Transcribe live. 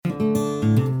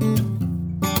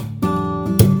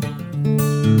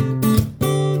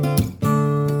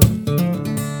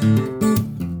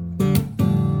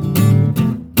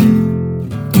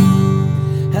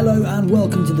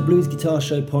Guitar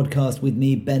Show podcast with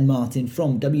me, Ben Martin,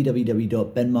 from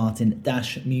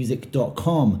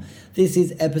www.benmartin-music.com. This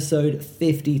is episode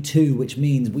 52, which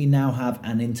means we now have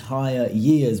an entire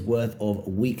year's worth of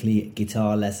weekly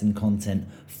guitar lesson content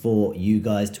for you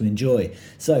guys to enjoy.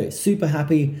 So, super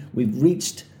happy we've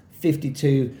reached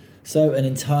 52. So an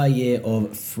entire year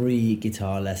of free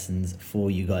guitar lessons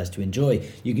for you guys to enjoy.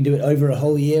 You can do it over a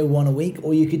whole year, one a week,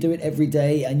 or you could do it every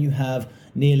day and you have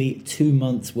nearly 2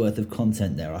 months worth of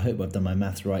content there. I hope I've done my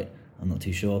maths right. I'm not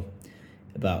too sure.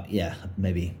 About,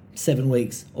 maybe 7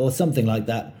 weeks or something like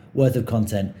that worth of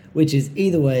content, which is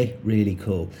either way really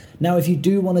cool. Now, if you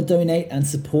do want to donate and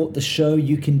support the show,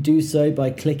 you can do so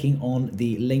by clicking on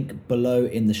the link below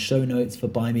in the show notes for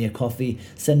Buy Me a Coffee.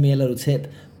 Send me a little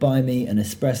tip, buy me an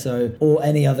espresso or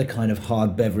any other kind of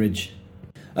hard beverage.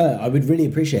 I would really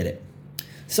appreciate it.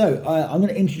 So I'm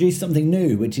going to introduce something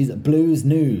new, which is Blues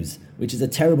News, which is a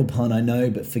terrible pun, I know,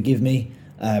 but forgive me.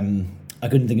 I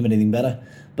couldn't think of anything better.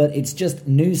 But it's just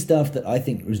new stuff that I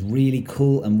think was really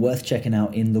cool and worth checking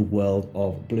out in the world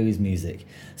of blues music.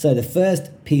 So the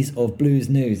first piece of blues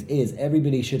news is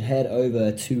everybody should head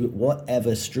over to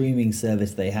whatever streaming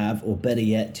service they have, or better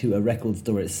yet, to a record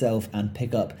store itself and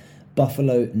pick up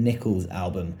Buffalo Nichols'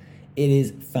 album. It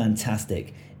is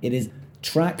fantastic. It is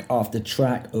track after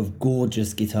track of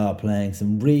gorgeous guitar playing,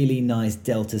 some really nice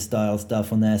Delta style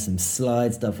stuff on there, some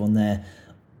slide stuff on there,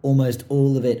 almost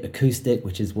all of it acoustic,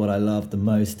 which is what I love the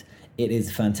most. It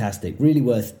is fantastic. Really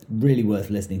worth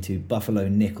listening to. Buffalo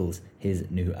Nichols, his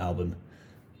new album.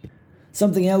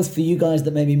 Something else for you guys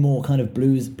that may be more kind of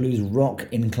blues rock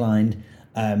inclined.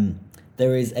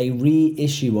 There is a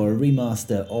reissue or a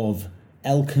remaster of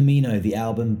El Camino, the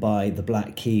album by the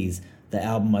Black Keys. The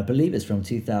album, I believe, is from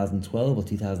 2012 or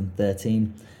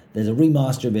 2013. There's a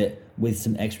remaster of it with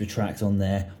some extra tracks on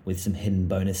there, with some hidden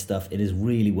bonus stuff. It is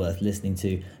really worth listening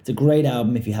to. It's a great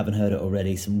album if you haven't heard it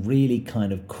already. Some really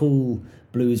kind of cool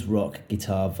blues rock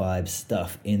guitar vibe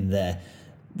stuff in there.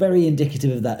 Very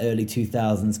indicative of that early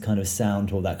 2000s kind of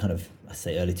sound, or that kind of, I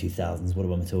say early 2000s, what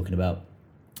am I talking about?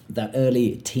 That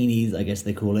early teenies, I guess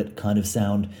they call it, kind of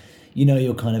sound. You know,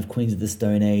 your kind of Queens of the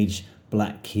Stone Age,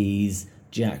 Black Keys,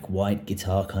 Jack White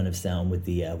guitar kind of sound with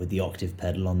the octave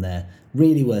pedal on there.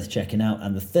 Really worth checking out.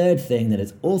 And the third thing that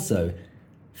is also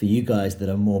for you guys that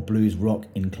are more blues rock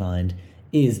inclined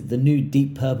is the new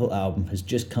Deep Purple album has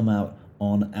just come out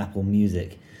on Apple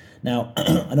Music. Now,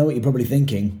 I know what you're probably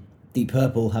thinking. Deep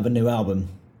Purple have a new album.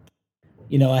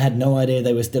 You know, I had no idea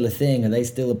they were still a thing. Are they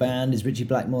still a band? Is Richie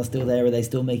Blackmore still there? Are they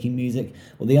still making music?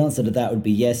 Well, the answer to that would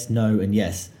be yes, no, and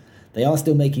yes. They are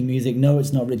still making music. No,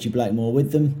 it's not Richie Blackmore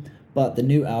with them. But the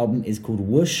new album is called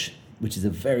Whoosh, which is a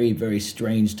very, very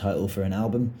strange title for an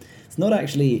album. It's not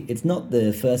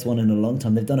the first one in a long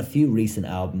time. They've done a few recent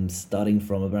albums, starting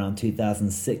from around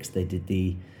 2006. They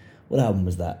did what album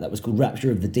was that? That was called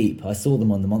Rapture of the Deep. I saw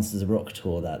them on the Monsters of Rock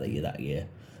tour that year.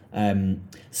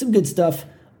 Some good stuff.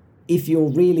 If you're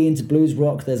really into blues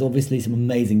rock, there's obviously some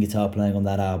amazing guitar playing on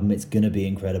that album. It's going to be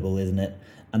incredible, isn't it?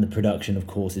 And the production, of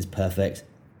course, is perfect.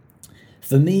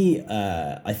 For me,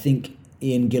 I think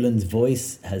Ian Gillan's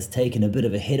voice has taken a bit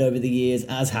of a hit over the years,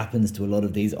 as happens to a lot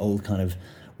of these old kind of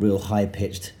real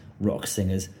high-pitched rock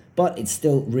singers, but it's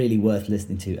still really worth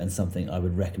listening to and something I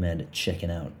would recommend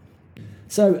checking out.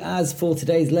 So as for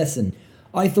today's lesson,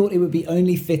 I thought it would be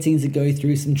only fitting to go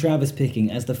through some Travis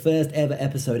picking, as the first ever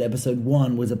episode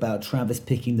 1, was about Travis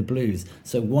picking the blues,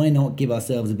 so why not give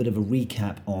ourselves a bit of a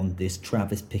recap on this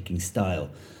Travis picking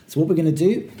style. So what we're going to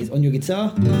do is, on your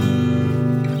guitar,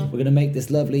 we're going to make this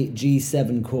lovely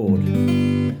G7 chord.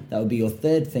 That would be your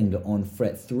third finger on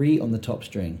fret 3 on the top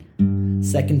string,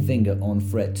 second finger on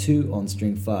fret 2 on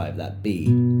string 5, that B,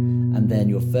 and then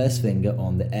your first finger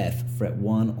on the F, fret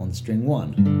 1 on string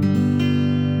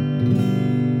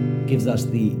 1. Gives us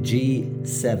the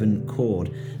G7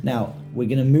 chord. Now, we're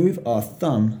going to move our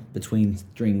thumb between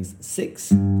strings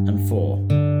 6 and 4.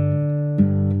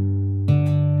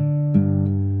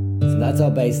 So that's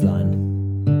our bass line.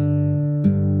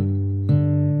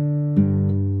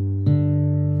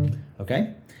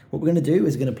 Okay, what we're going to do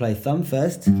is we're going to play thumb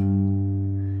first,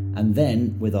 and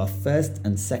then with our first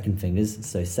and second fingers,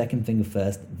 so second finger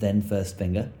first, then first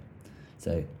finger.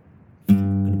 So we're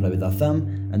going to play with our thumb,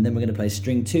 and then we're going to play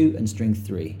string 2 and string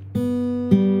 3.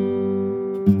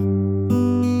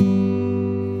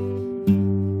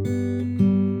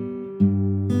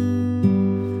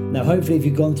 Now hopefully if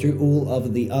you've gone through all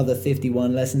of the other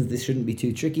 51 lessons, this shouldn't be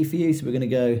too tricky for you, so we're going to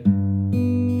go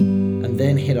and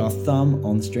then hit our thumb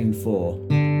on string 4.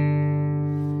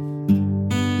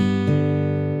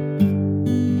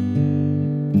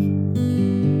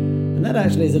 And that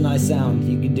actually is a nice sound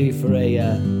you can do for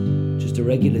a just a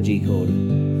regular G chord.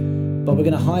 But we're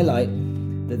going to highlight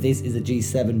that this is a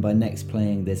G7 by next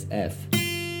playing this F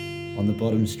on the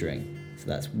bottom string. So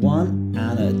that's 1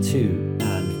 and a 2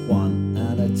 and 1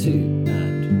 and a 2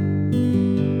 and.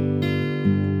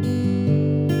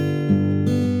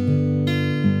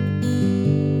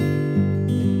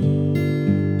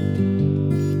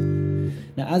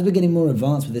 Now, as we're getting more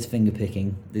advanced with this finger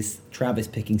picking, this Travis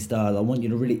picking style, I want you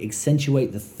to really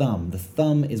accentuate the thumb. The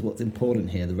thumb is what's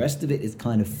important here. The rest of it is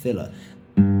kind of filler.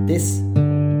 This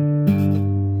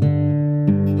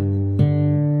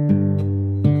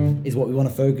is what we want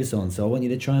to focus on. So I want you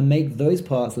to try and make those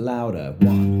parts louder.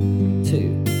 1,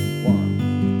 2,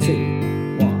 1,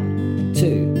 2, 1,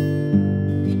 2.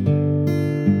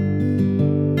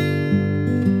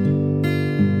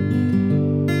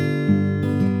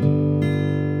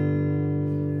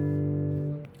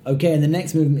 Okay, and the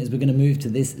next movement is we're going to move to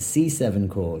this C7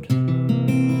 chord,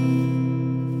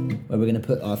 where we're going to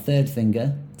put our third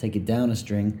finger, take it down a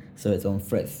string, so it's on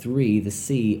fret 3, the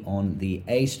C on the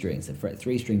A string, so fret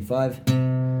 3, string 5.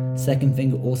 Second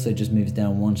finger also just moves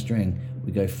down one string.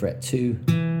 We go fret 2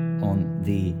 on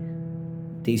the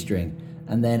D string,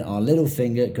 and then our little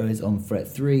finger goes on fret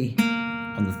 3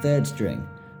 on the third string,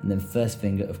 and then first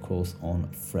finger, of course, on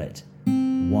fret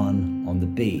 1 on the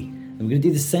B. And we're going to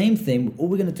do the same thing. All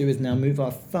we're going to do is now move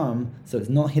our thumb so it's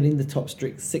not hitting the top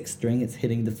string, 6th string, it's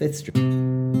hitting the 5th string.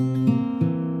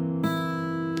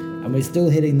 And we're still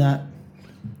hitting that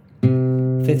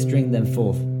 5th string, then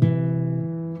 4th.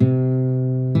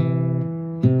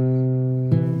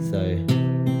 So.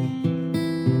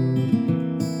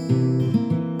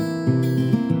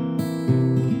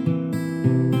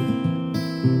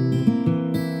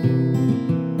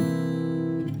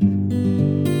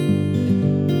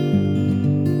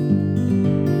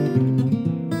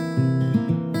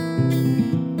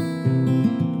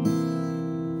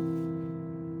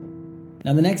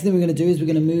 Now the next thing we're going to do is we're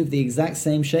going to move the exact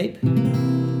same shape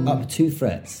up 2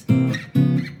 frets.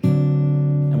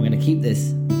 And we're going to keep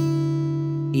this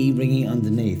E ringing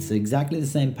underneath. So exactly the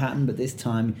same pattern, but this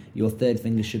time your third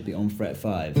finger should be on fret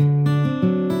 5.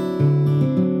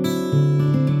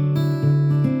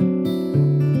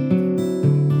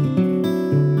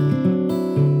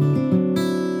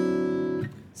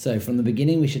 So from the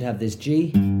beginning we should have this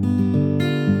G,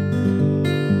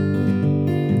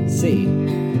 C,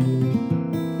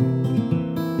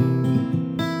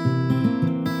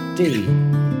 D,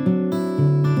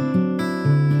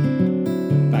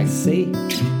 back to C,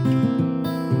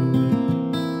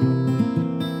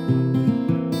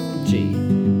 G.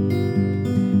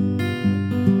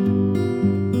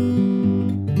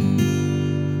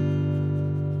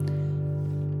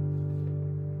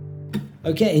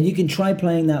 Okay, and you can try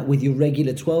playing that with your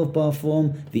regular 12-bar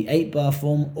form, the 8-bar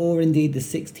form, or indeed the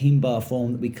 16-bar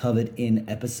form that we covered in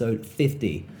episode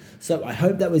 50. So I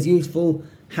hope that was useful.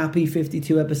 Happy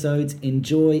 52 episodes.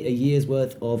 Enjoy a year's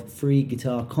worth of free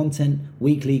guitar content,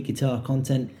 weekly guitar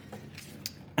content.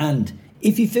 And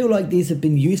if you feel like these have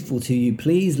been useful to you,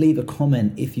 please leave a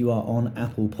comment if you are on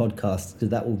Apple Podcasts, because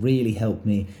that will really help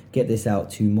me get this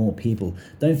out to more people.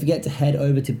 Don't forget to head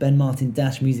over to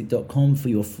benmartin-music.com for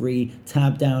your free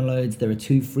tab downloads. There are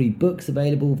 2 free books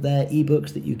available there,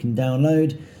 ebooks that you can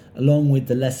download, along with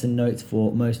the lesson notes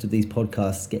for most of these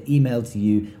podcasts get emailed to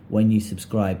you when you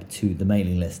subscribe to the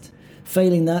mailing list.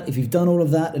 Failing that, if you've done all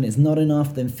of that and it's not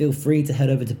enough, then feel free to head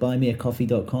over to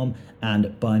buymeacoffee.com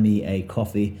and buy me a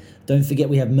coffee. Don't forget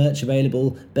we have merch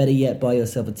available. Better yet, buy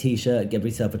yourself a t-shirt, get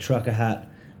yourself a trucker hat,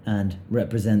 and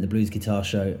represent the Blues Guitar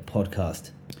Show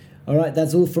podcast. All right,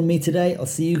 that's all from me today. I'll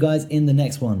see you guys in the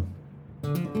next one.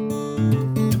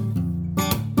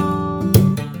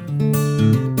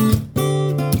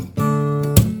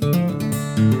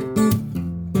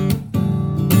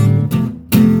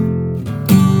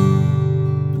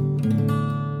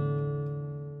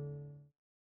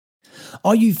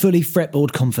 Are you fully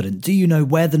fretboard confident? Do you know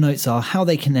where the notes are, how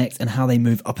they connect, and how they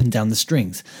move up and down the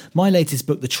strings? My latest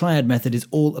book, The Triad Method, is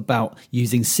all about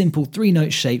using simple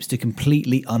 3-note shapes to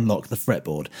completely unlock the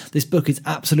fretboard. This book is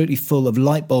absolutely full of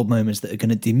light bulb moments that are going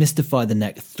to demystify the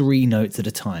neck 3 notes at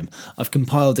a time. I've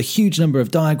compiled a huge number of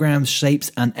diagrams,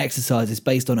 shapes, and exercises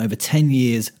based on over 10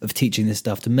 years of teaching this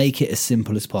stuff to make it as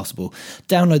simple as possible.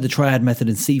 Download The Triad Method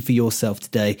and see for yourself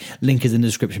today. Link is in the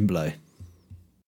description below.